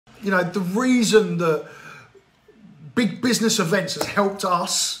the reason that big business events has helped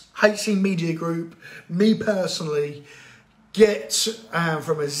us, HC Media Group, me personally, get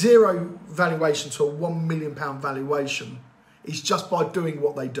from a zero valuation to a £1 million valuation is just by doing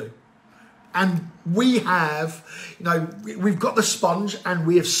what they do. And we have, we've got the sponge and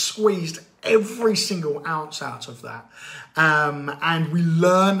we have squeezed every single ounce out of that. And we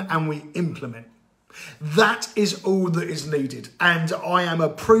learn and we implement. That is all that is needed. And I am a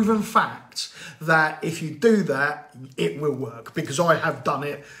proven fact that if you do that, it will work, because I have done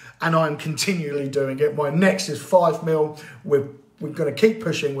it and I'm continually doing it. My next is 5 mil. We're going to keep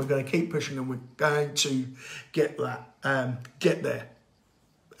pushing. We're going to keep pushing, and we're going to get that, get there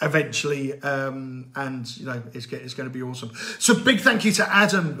eventually. And, it's going to be awesome. So big thank you to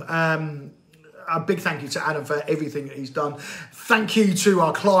Adam. A big thank you to Adam for everything that he's done. Thank you to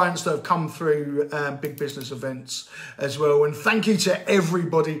our clients that have come through big business events as well. And thank you to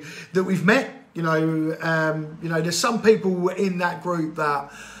everybody that we've met. There's some people in that group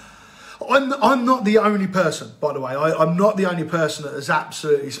that I'm not the only person, by the way. I'm not the only person that has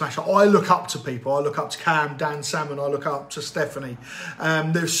absolutely smashed it. I look up to people. I look up to Cam, Dan, Salmon. I look up to Stephanie.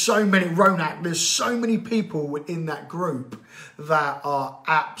 There's so many, Ronak. There's so many people in that group that are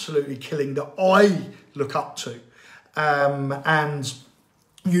absolutely killing, that I look up to. And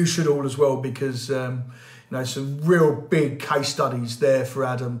you should all as well, because some real big case studies there for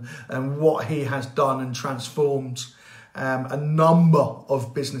Adam and what he has done and transformed a number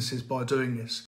of businesses by doing this.